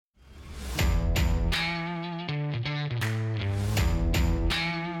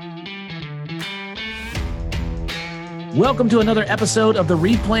Welcome to another episode of the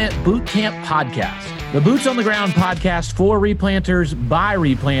Replant Bootcamp Podcast, the Boots on the Ground podcast for replanters by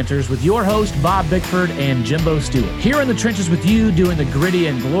replanters with your host, Bob Bickford and JimBo Stewart. Here in the trenches with you doing the gritty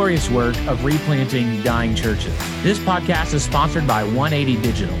and glorious work of replanting dying churches. This podcast is sponsored by 180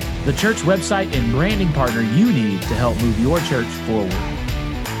 Digital, the church website and branding partner you need to help move your church forward.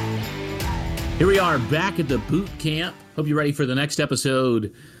 Here we are back at the boot camp. Hope you're ready for the next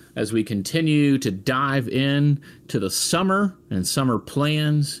episode as we continue to dive in to the summer and summer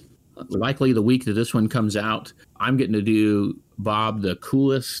plans. Likely the week that this one comes out, I'm getting to do, Bob, the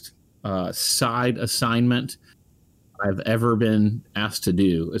coolest side assignment I've ever been asked to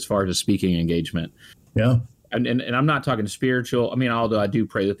do as far as a speaking engagement. Yeah. And I'm not talking spiritual. I mean, although I do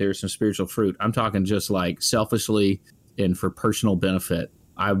pray that there's some spiritual fruit, I'm talking just like selfishly and for personal benefit.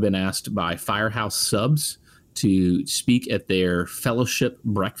 I've been asked by Firehouse Subs to speak at their fellowship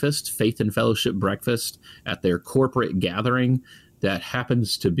breakfast, faith and fellowship breakfast at their corporate gathering that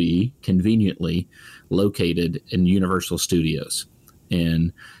happens to be conveniently located in Universal Studios.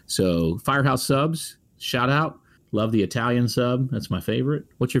 And so Firehouse Subs, shout out. Love the Italian sub. That's my favorite.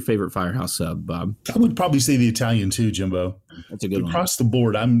 What's your favorite Firehouse sub, Bob? I would probably say the Italian too, JimBo. That's a good one. Across the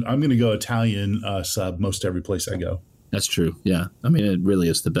board, I'm going to go Italian sub most every place I go. That's true. Yeah. I mean, it really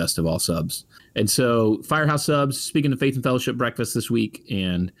is the best of all subs. And so Firehouse Subs, speaking of Faith and Fellowship breakfast this week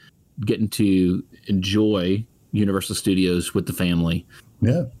and getting to enjoy Universal Studios with the family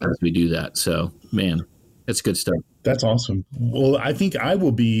as we do that. So, man, that's good stuff. That's awesome. Well, I think I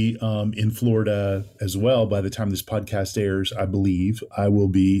will be in Florida as well by the time this podcast airs. I believe I will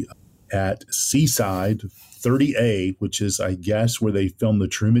be at Seaside 30A, which is, I guess, where they film the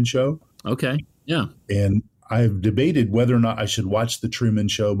Truman Show. Okay. Yeah. And I've debated whether or not I should watch the Truman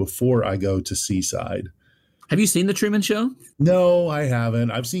Show before I go to Seaside. Have you seen the Truman Show? No, I haven't.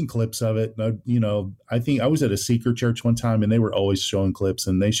 I've seen clips of it. I think I was at a seeker church one time and they were always showing clips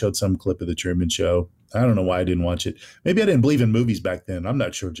and they showed some clip of the Truman Show. I don't know why I didn't watch it. Maybe I didn't believe in movies back then. I'm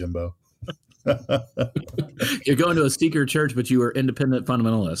not sure, JimBo. You're going to a seeker church, but you were independent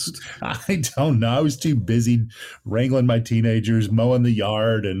fundamentalist. I don't know. I was too busy wrangling my teenagers, mowing the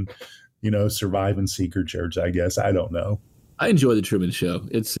yard and surviving seeker church, I guess. I don't know. I enjoy the Truman Show.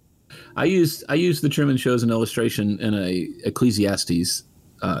 I used the Truman Show as an illustration in a Ecclesiastes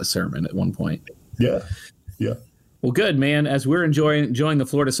sermon at one point. Yeah. Yeah. Well, good, man. As we're enjoying the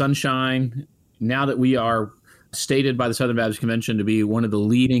Florida sunshine, now that we are stated by the Southern Baptist Convention to be one of the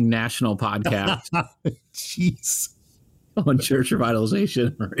leading national podcasts Jeez. on church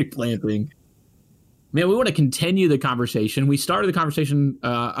revitalization and replanting. Man, we want to continue the conversation. We started the conversation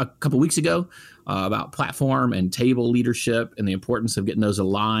a couple weeks ago about platform and table leadership and the importance of getting those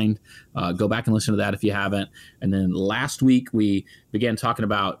aligned. Go back and listen to that if you haven't. And then last week, we began talking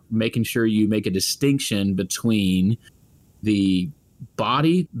about making sure you make a distinction between the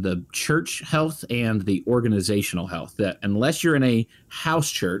body, the church health, and the organizational health. That unless you're in a house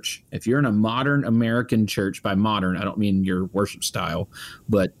church, if you're in a modern American church, by modern, I don't mean your worship style,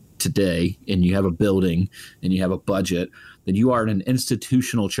 but today, and you have a building and you have a budget, then you are in an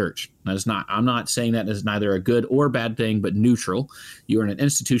institutional church. I'm not saying that is neither a good or bad thing, but neutral. You're in an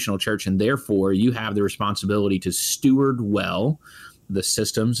institutional church, and therefore you have the responsibility to steward well the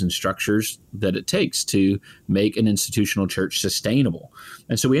systems and structures that it takes to make an institutional church sustainable.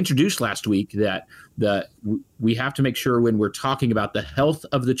 And so we introduced last week that we have to make sure when we're talking about the health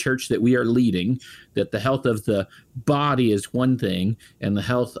of the church that we are leading, that the health of the body is one thing and the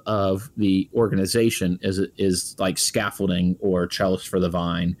health of the organization is like scaffolding or trellis for the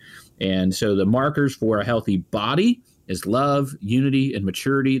vine. And so the markers for a healthy body is love, unity, and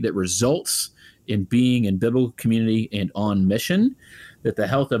maturity that results in being in biblical community and on mission. That the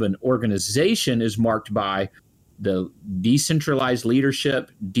health of an organization is marked by the decentralized leadership,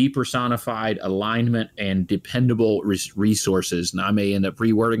 depersonified alignment, and dependable resources. And I may end up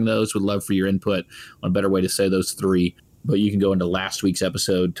rewording those. Would love for your input on a better way to say those three. But you can go into last week's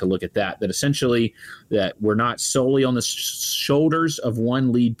episode to look at that. That essentially that we're not solely on the shoulders of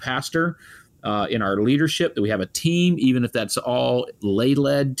one lead pastor in our leadership, that we have a team, even if that's all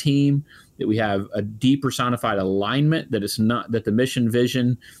lay-led team, that we have a depersonified alignment, that it's not that the mission,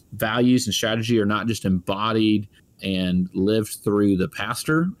 vision, values, and strategy are not just embodied and lived through the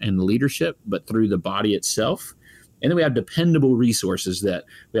pastor and the leadership, but through the body itself. And then we have dependable resources, that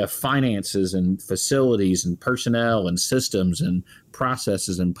we have finances and facilities and personnel and systems and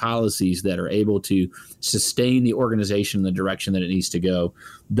processes and policies that are able to sustain the organization in the direction that it needs to go.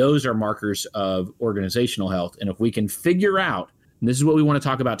 Those are markers of organizational health. And if we can figure out, and this is what we want to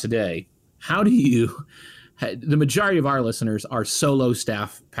talk about today, how do you, the majority of our listeners are solo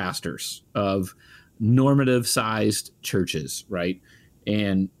staff pastors of normative sized churches, right?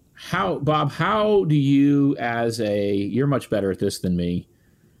 And Bob, how do you, you're much better at this than me.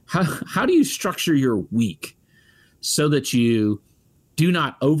 How do you structure your week so that you do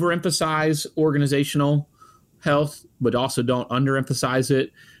not overemphasize organizational health, but also don't underemphasize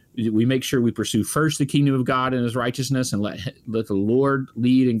it? We make sure we pursue first the kingdom of God and his righteousness, and let the Lord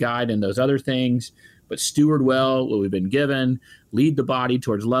lead and guide in those other things, but steward well what we've been given, lead the body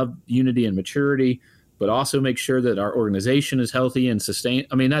towards love, unity, and maturity, but also make sure that our organization is healthy and sustained.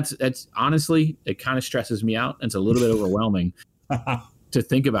 I mean, that's honestly, it kind of stresses me out. It's a little bit overwhelming to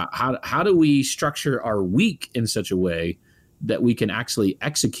think about how do we structure our week in such a way that we can actually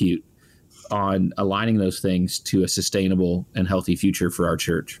execute on aligning those things to a sustainable and healthy future for our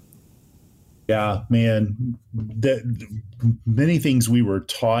church. Yeah, man, many things we were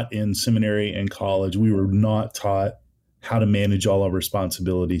taught in seminary and college, we were not taught how to manage all our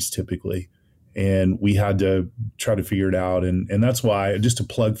responsibilities typically. And we had to try to figure it out. And that's why, just a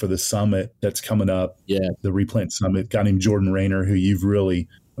plug for the summit that's coming up, the Replant Summit, a guy named Jordan Rayner, who you've really,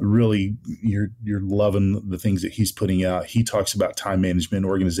 you're loving the things that he's putting out. He talks about time management,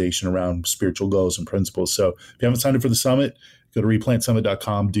 organization around spiritual goals and principles. So if you haven't signed up for the summit, go to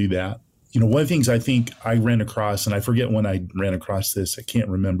replantsummit.com, do that. One of the things I think I ran across, and I forget when I ran across this, I can't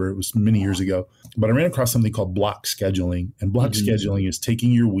remember, it was many years ago, but I ran across something called block scheduling. And block scheduling is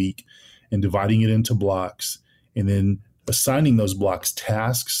taking your week and dividing it into blocks, and then assigning those blocks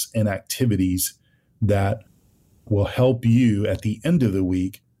tasks and activities that will help you at the end of the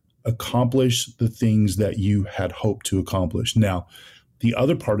week accomplish the things that you had hoped to accomplish. Now, the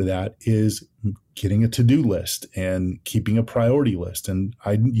other part of that is getting a to-do list and keeping a priority list. And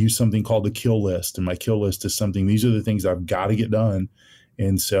I use something called the kill list. And my kill list is something, these are the things I've got to get done.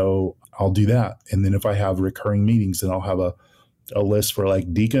 And so I'll do that. And then if I have recurring meetings, then I'll have a list for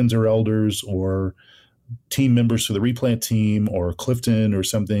like deacons or elders or team members for the Replant team or Clifton or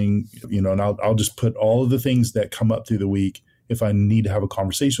something, and I'll just put all of the things that come up through the week. If I need to have a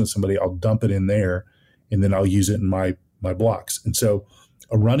conversation with somebody, I'll dump it in there, and then I'll use it in my blocks. And so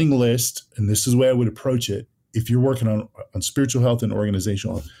a running list, and this is the way I would approach it. If you're working on spiritual health and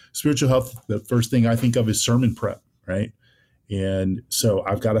organizational health, spiritual health, the first thing I think of is sermon prep, right? And so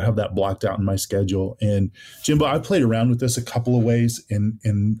I've got to have that blocked out in my schedule. And JimBo, I played around with this a couple of ways.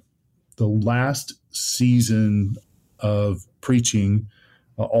 In the last season of preaching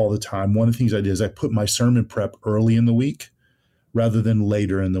all the time, one of the things I did is I put my sermon prep early in the week rather than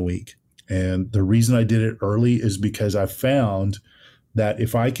later in the week. And the reason I did it early is because I found that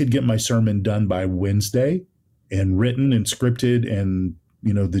if I could get my sermon done by Wednesday and written and scripted and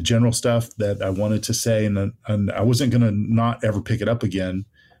the general stuff that I wanted to say, and I wasn't going to not ever pick it up again.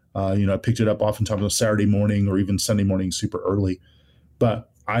 I picked it up oftentimes on Saturday morning or even Sunday morning super early. But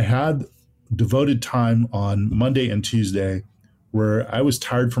I had devoted time on Monday and Tuesday where I was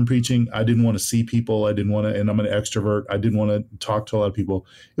tired from preaching. I didn't want to see people. I didn't want to, and I'm an extrovert. I didn't want to talk to a lot of people.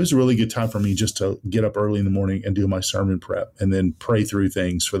 It was a really good time for me just to get up early in the morning and do my sermon prep and then pray through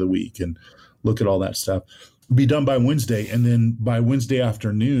things for the week and look at all that stuff. Be done by Wednesday. And then by Wednesday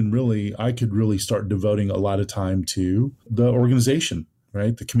afternoon, really, I could really start devoting a lot of time to the organization,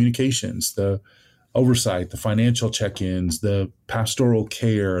 right? The communications, the oversight, the financial check-ins, the pastoral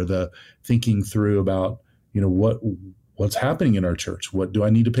care, the thinking through about, what's happening in our church. What do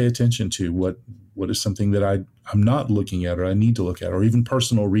I need to pay attention to? What is something that I'm not looking at or I need to look at, or even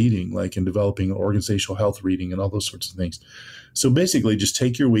personal reading, like in developing organizational health reading and all those sorts of things. So basically just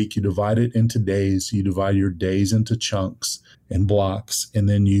take your week, you divide it into days, you divide your days into chunks and blocks, and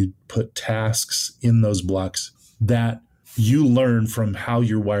then you put tasks in those blocks that you learn from how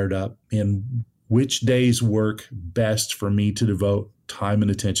you're wired up and which days work best for me to devote time and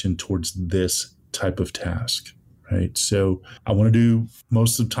attention towards this type of task. Right. So I want to do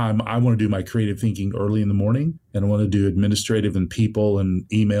most of the time, I want to do my creative thinking early in the morning, and I want to do administrative and people and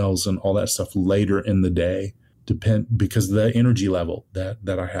emails and all that stuff later in the day, because of the energy level that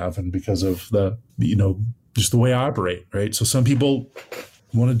I have and because of the, just the way I operate. Right. So some people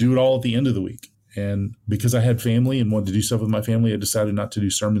want to do it all at the end of the week. And because I had family and wanted to do stuff with my family, I decided not to do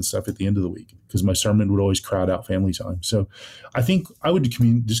sermon stuff at the end of the week because my sermon would always crowd out family time. So I think I would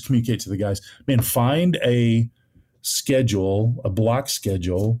just communicate to the guys, man, find a schedule, a block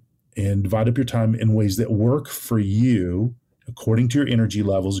schedule, and divide up your time in ways that work for you according to your energy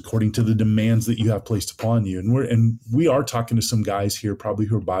levels, according to the demands that you have placed upon you. And we are talking to some guys here probably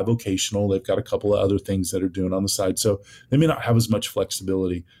who are bivocational. They've got a couple of other things that are doing on the side. So they may not have as much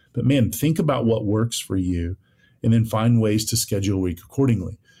flexibility. But man, think about what works for you and then find ways to schedule a week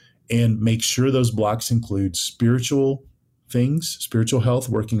accordingly. And make sure those blocks include spiritual, things: spiritual health,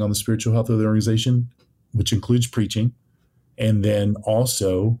 working on the spiritual health of the organization, which includes preaching, and then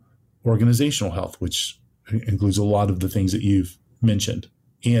also organizational health, which includes a lot of the things that you've mentioned.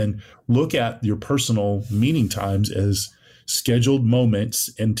 And look at your personal meeting times as scheduled moments.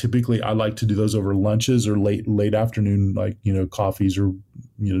 And typically I like to do those over lunches or late afternoon, like, coffees or,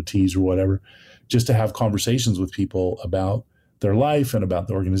 teas or whatever, just to have conversations with people about their life and about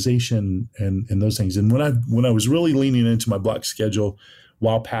the organization and those things. And when I was really leaning into my block schedule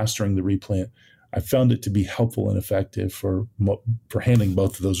while pastoring the replant, I found it to be helpful and effective for handling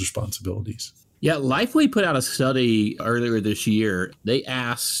both of those responsibilities. Yeah, Lifeway put out a study earlier this year. They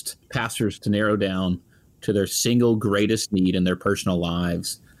asked pastors to narrow down to their single greatest need in their personal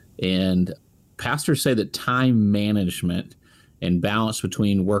lives. And pastors say that time management and balance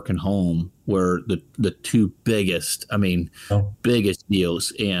between work and home were the two biggest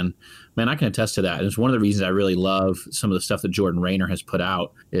deals. And man, I can attest to that. And it's one of the reasons I really love some of the stuff that Jordan Rayner has put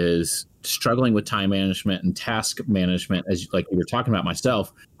out is struggling with time management and task management. As like we were talking about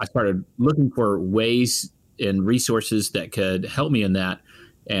myself, I started looking for ways and resources that could help me in that.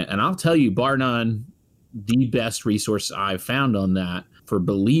 And I'll tell you, bar none, the best resource I've found on that for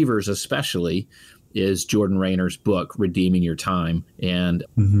believers especially is Jordan Rayner's book, Redeeming Your Time. And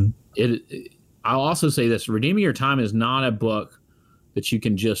I'll also say this: Redeeming Your Time is not a book that you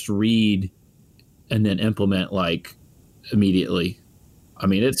can just read and then implement like immediately. I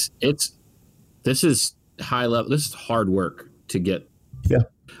mean, this is high level. This is hard work to get. Yeah.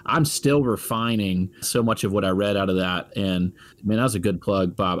 I'm still refining so much of what I read out of that. And man, that was a good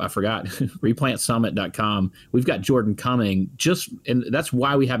plug, Bob. I forgot replantsummit.com. We've got Jordan coming and that's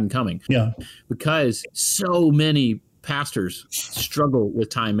why we have him coming. Yeah. Because so many pastors struggle with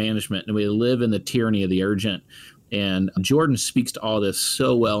time management and we live in the tyranny of the urgent. And Jordan speaks to all this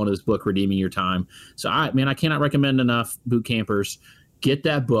so well in his book, Redeeming Your Time. So I cannot recommend enough boot campers. Get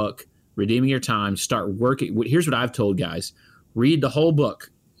that book, Redeeming Your Time, start working. Here's what I've told guys: read the whole book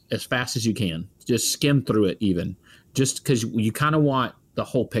as fast as you can. Just skim through it even, just because you kind of want the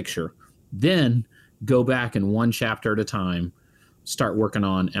whole picture. Then go back and one chapter at a time, start working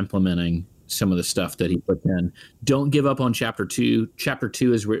on implementing some of the stuff that he put in. Don't give up on chapter 2. Chapter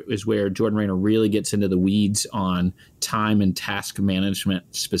 2 is where Jordan Rayner really gets into the weeds on time and task management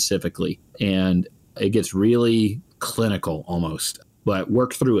specifically. And it gets really clinical almost, but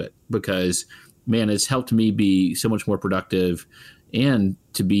work through it because, man, it's helped me be so much more productive and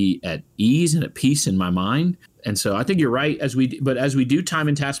to be at ease and at peace in my mind. And so I think you're right as we do time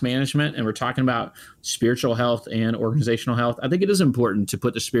and task management and we're talking about spiritual health and organizational health, I think it is important to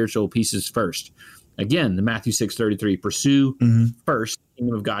put the spiritual pieces first. Again, the Matthew 6:33, pursue first the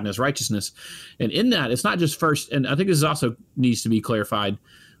kingdom of God and his righteousness. And in that, it's not just first. And I think this also needs to be clarified.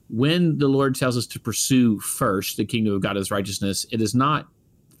 When the Lord tells us to pursue first the kingdom of God and his righteousness, it is not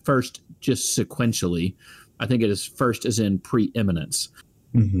first just sequentially. I think it is first as in preeminence.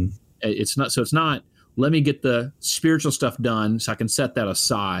 It's not, let me get the spiritual stuff done so I can set that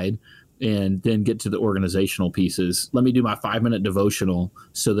aside and then get to the organizational pieces. Let me do my 5-minute devotional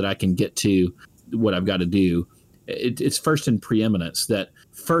so that I can get to what I've got to do. It's first in preeminence. That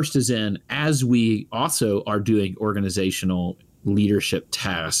first is in, as we also are doing organizational leadership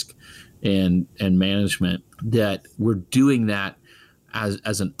task and management, that we're doing that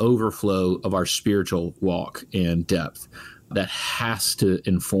as an overflow of our spiritual walk and depth. That has to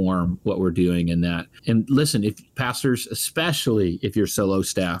inform what we're doing in that. And listen, if pastors, especially if you're solo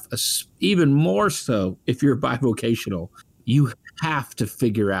staff, even more so if you're bivocational, you have to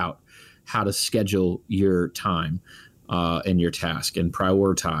figure out how to schedule your time and your task and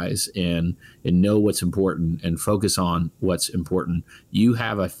prioritize and know what's important and focus on what's important. You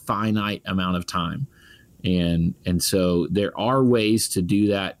have a finite amount of time. And so there are ways to do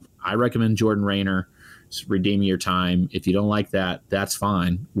that. I recommend Jordan Rayner, Redeeming Your Time. If you don't like that, that's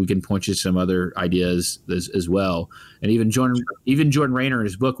fine. We can point you to some other ideas as well. And even Jordan Rayner in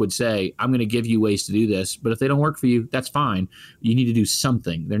his book would say, I'm going to give you ways to do this, but if they don't work for you, that's fine. You need to do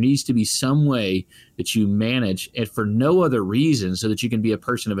something. There needs to be some way that you manage it for no other reason so that you can be a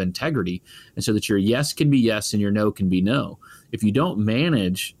person of integrity and so that your yes can be yes and your no can be no. If you don't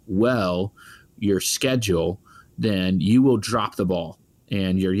manage well your schedule, then you will drop the ball.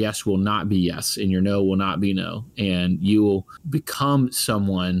 And your yes will not be yes, and your no will not be no. And you will become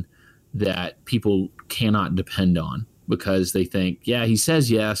someone that people cannot depend on because they think, yeah, he says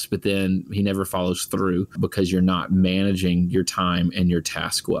yes, but then he never follows through because you're not managing your time and your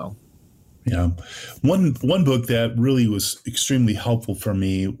task well. Yeah. One book that really was extremely helpful for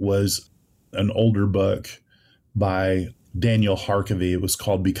me was an older book by Daniel Harkavy. It was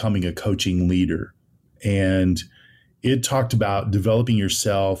called Becoming a Coaching Leader. And it talked about developing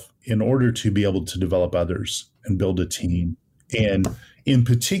yourself in order to be able to develop others and build a team. And in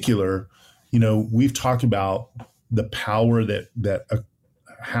particular, we've talked about the power that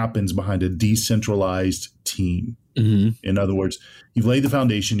happens behind a decentralized team. Mm-hmm. In other words, you've laid the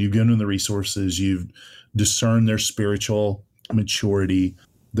foundation, you've given them the resources, you've discerned their spiritual maturity,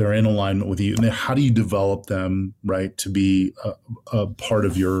 they're in alignment with you. And then how do you develop them, right, to be a part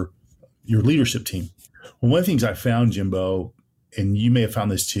of your leadership team? Well, one of the things I found, JimBo, and you may have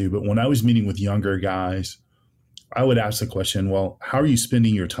found this too, but when I was meeting with younger guys, I would ask the question, well, how are you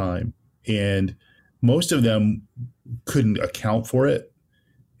spending your time? And most of them couldn't account for it.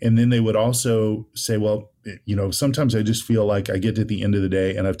 And then they would also say, well, sometimes I just feel like I get to the end of the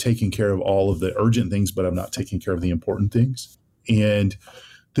day and I've taken care of all of the urgent things, but I'm not taking care of the important things. And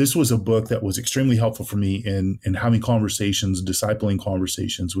this was a book that was extremely helpful for me in having conversations, discipling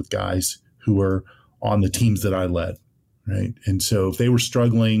conversations with guys who were on the teams that I led, right? And so if they were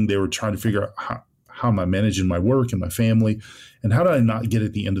struggling, they were trying to figure out how am I managing my work and my family, and how do I not get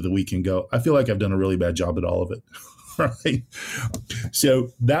at the end of the week and go, I feel like I've done a really bad job at all of it, right? So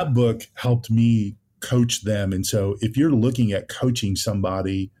that book helped me coach them. And so if you're looking at coaching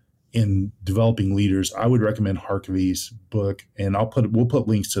somebody in developing leaders, I would recommend Harkavy's book, and we'll put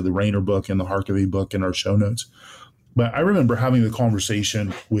links to the Rayner book and the Harkavy book in our show notes. But I remember having a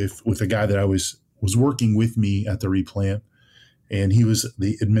conversation with a guy that I was working with me at the replant, and he was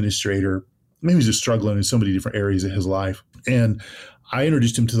the administrator. He was just struggling in so many different areas of his life. And I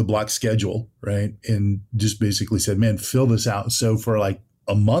introduced him to the block schedule, right? And just basically said, man, fill this out. So for like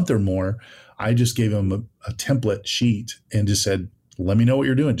a month or more, I just gave him a template sheet and just said, let me know what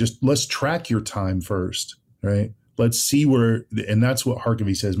you're doing. Just let's track your time first, right? Let's see where, and that's what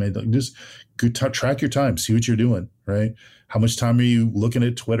Harkavy says, man, just track your time, see what you're doing, right? How much time are you looking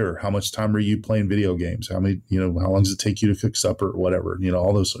at Twitter? How much time are you playing video games? How long does it take you to cook supper or whatever,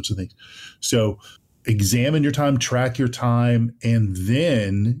 all those sorts of things. So examine your time, track your time. And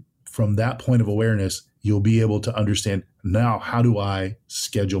then from that point of awareness, you'll be able to understand, now, how do I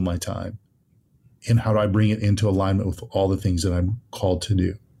schedule my time? And how do I bring it into alignment with all the things that I'm called to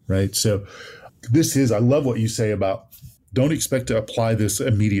do, right? So I love what you say about don't expect to apply this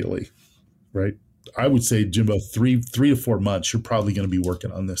immediately, right? I would say, JimBo, 3 to 4 months, you're probably going to be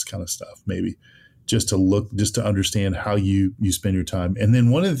working on this kind of stuff, maybe just to understand how you spend your time. And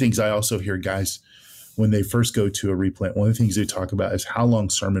then one of the things I also hear guys, when they first go to a replant, one of the things they talk about is how long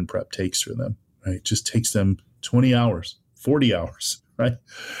sermon prep takes for them, right? It just takes them 20 hours, 40 hours, right?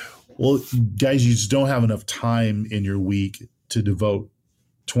 Well, guys, you just don't have enough time in your week to devote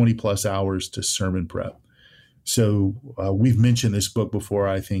 20 plus hours to sermon prep. So we've mentioned this book before,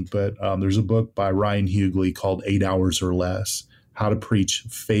 I think, but there's a book by Ryan Hughley called 8 Hours or Less, How to Preach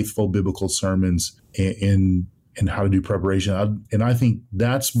Faithful Biblical Sermons and how to do preparation. And I think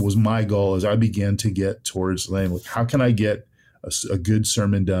that was my goal as I began to get towards like, how can I get a good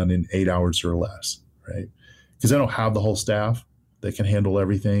sermon done in 8 hours or less, right? Because I don't have the whole staff that can handle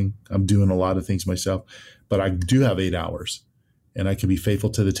everything. I'm doing a lot of things myself, but I do have 8 hours. And I can be faithful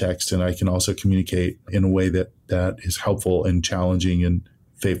to the text, and I can also communicate in a way that is helpful and challenging and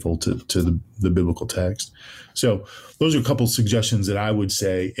faithful to the biblical text. So those are a couple of suggestions that I would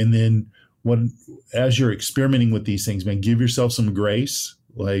say. And then as you're experimenting with these things, man, give yourself some grace.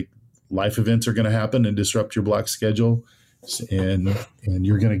 Like life events are going to happen and disrupt your block schedule, and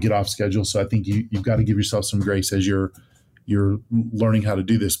you're going to get off schedule. So I think you've got to give yourself some grace as you're learning how to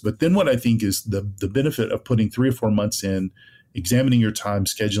do this. But then what I think is the benefit of putting 3 or 4 months in, examining your time,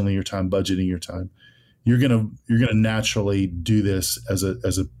 scheduling your time, budgeting your time, you're gonna naturally do this as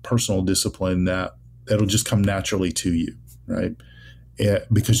a personal discipline that'll just come naturally to you, right?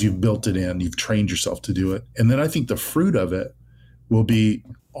 Because you've built it in, you've trained yourself to do it, and then I think the fruit of it will be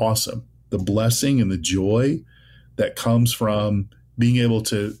awesome. The blessing and the joy that comes from being able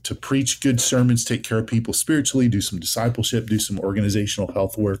to preach good sermons, take care of people spiritually, do some discipleship, do some organizational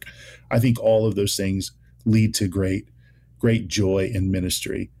health work. I think all of those things lead to great joy in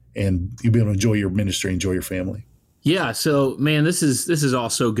ministry, and you'll be able to enjoy your ministry, enjoy your family. Yeah. So, man, this is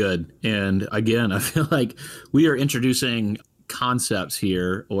all so good. And again, I feel like we are introducing concepts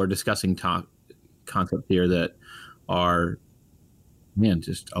here or discussing concepts here that are, man,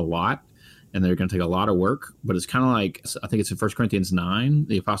 just a lot. And they're going to take a lot of work. But it's kind of like, I think it's in 1 Corinthians 9,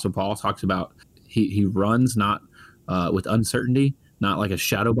 the Apostle Paul talks about he runs not with uncertainty, not like a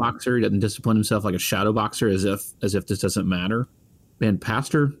shadow boxer. He doesn't discipline himself like a shadow boxer as if this doesn't matter. Man,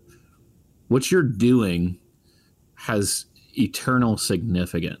 Pastor, what you're doing has eternal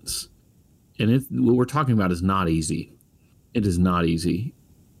significance. And what we're talking about is not easy. It is not easy.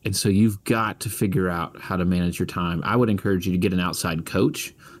 And so you've got to figure out how to manage your time. I would encourage you to get an outside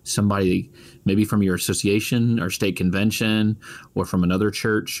coach, somebody maybe from your association or state convention or from another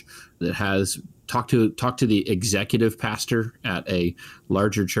church that has talk to the executive pastor at a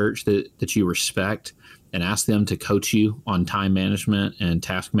larger church that you respect, and ask them to coach you on time management and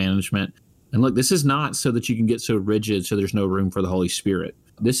task management. And look, this is not so that you can get so rigid so there's no room for the Holy Spirit.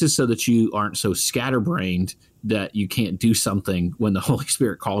 This is so that you aren't so scatterbrained that you can't do something when the Holy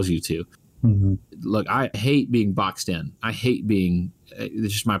Spirit calls you to. Mm-hmm. Look, I hate being boxed in. I hate being,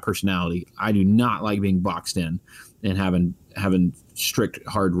 it's just my personality. I do not like being boxed in and having strict,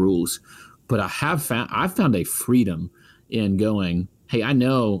 hard rules. But I've found a freedom in going, hey, I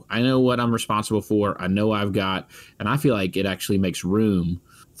know what I'm responsible for. I know I've got, and I feel like it actually makes room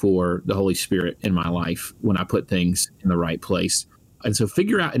for the Holy Spirit in my life when I put things in the right place. And so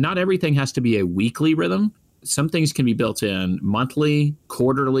figure out, and not everything has to be a weekly rhythm. Some things can be built in monthly,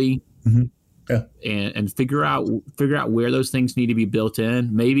 quarterly, mm-hmm. Yeah. And figure out where those things need to be built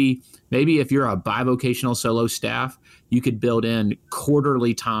in. Maybe if you're a bivocational solo staff, you could build in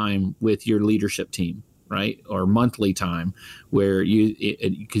quarterly time with your leadership team, right? Or monthly time where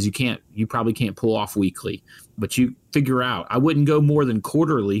because you probably can't pull off weekly, but you figure out, I wouldn't go more than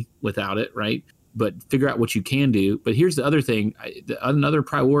quarterly without it, right? But figure out what you can do. But here's the other thing, another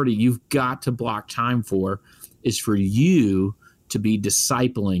priority you've got to block time for is for you to be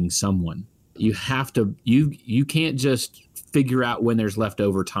discipling someone. You have to, you can't just figure out when there's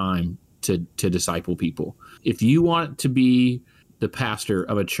leftover time to disciple people. If you want to be the pastor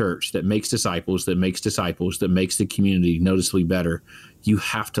of a church that makes disciples, that makes the community noticeably better, you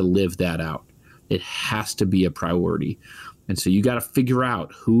have to live that out. It has to be a priority. And so you got to figure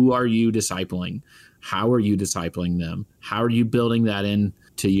out, who are you discipling? How are you discipling them? How are you building that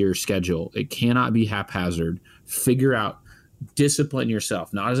into your schedule? It cannot be haphazard. Figure out, discipline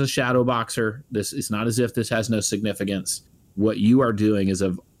yourself, not as a shadow boxer. It's not as if this has no significance. What you are doing is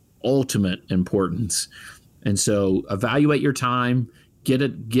of ultimate importance. And so evaluate your time, get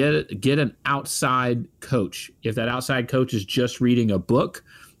an outside coach. If that outside coach is just reading a book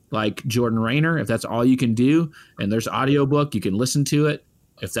like Jordan Rayner, if that's all you can do, and there's audiobook, you can listen to it.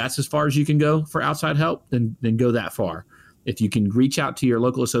 If that's as far as you can go for outside help, then go that far. If you can reach out to your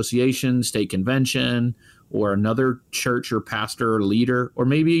local association, state convention, or another church or pastor or leader, or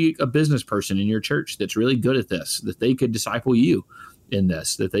maybe a business person in your church that's really good at this, that they could disciple you in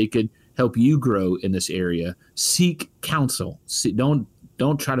this, that they could help you grow in this area. Seek counsel. Don't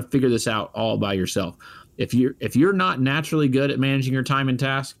try to figure this out all by yourself. If you're not naturally good at managing your time and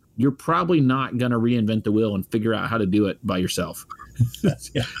task, you're probably not going to reinvent the wheel and figure out how to do it by yourself.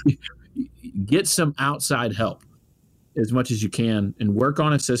 Yeah. Get some outside help as much as you can, and work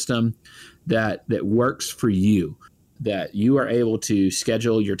on a system that works for you, that you are able to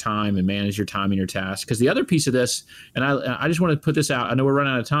schedule your time and manage your time and your tasks. Because the other piece of this, and I just want to put this out, I know we're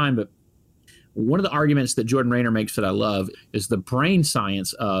running out of time, but one of the arguments that Jordan Rayner makes that I love is the brain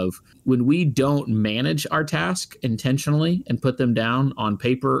science of when we don't manage our task intentionally and put them down on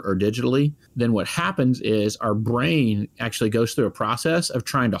paper or digitally, then what happens is our brain actually goes through a process of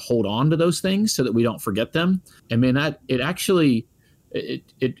trying to hold on to those things so that we don't forget them. And man,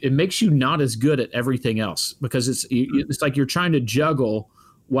 it makes you not as good at everything else, because it's like you're trying to juggle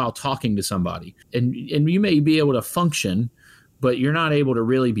while talking to somebody, and you may be able to function, but you're not able to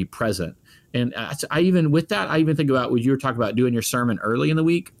really be present. And I even think about what you were talking about, doing your sermon early in the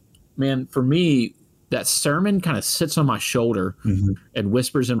week. Man, for me, that sermon kind of sits on my shoulder mm-hmm. and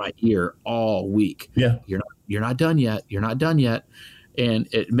whispers in my ear all week. Yeah, you're not done yet. You're not done yet, and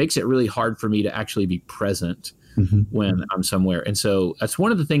it makes it really hard for me to actually be present mm-hmm. when I'm somewhere. And so that's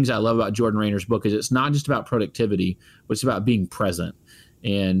one of the things I love about Jordan Rayner's book, is it's not just about productivity, but it's about being present.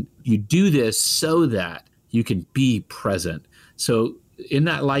 And you do this so that you can be present. So in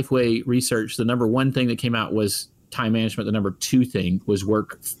that Lifeway research, the number one thing that came out was time management. The number two thing was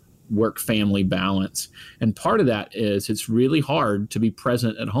work-family balance. And part of that is it's really hard to be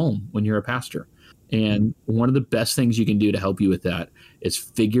present at home when you're a pastor. And one of the best things you can do to help you with that is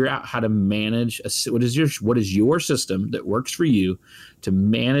figure out how to manage what is your system that works for you to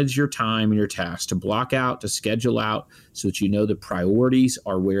manage your time and your tasks, to block out, to schedule out, so that you know the priorities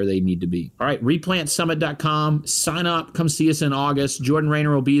are where they need to be. All right, replantsummit.com. Sign up. Come see us in August. Jordan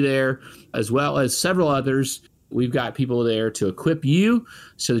Rayner will be there, as well as several others. We've got people there to equip you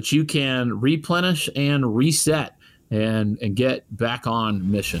so that you can replenish and reset and get back on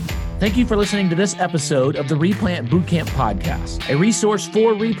mission. Thank you for listening to this episode of the Replant Bootcamp Podcast, a resource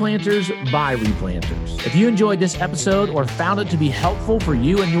for replanters by replanters. If you enjoyed this episode or found it to be helpful for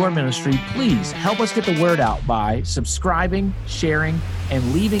you and your ministry, please help us get the word out by subscribing, sharing,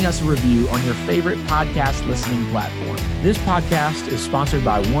 and leaving us a review on your favorite podcast listening platform. This podcast is sponsored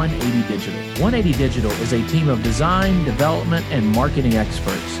by 180 Digital. 180 Digital is a team of design, development, and marketing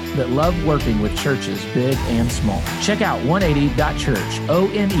experts that love working with churches big and small. Check out 180.church,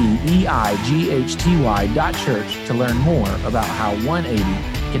 ONEEIGHTY.church to learn more about how 180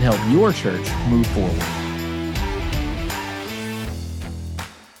 can help your church move forward.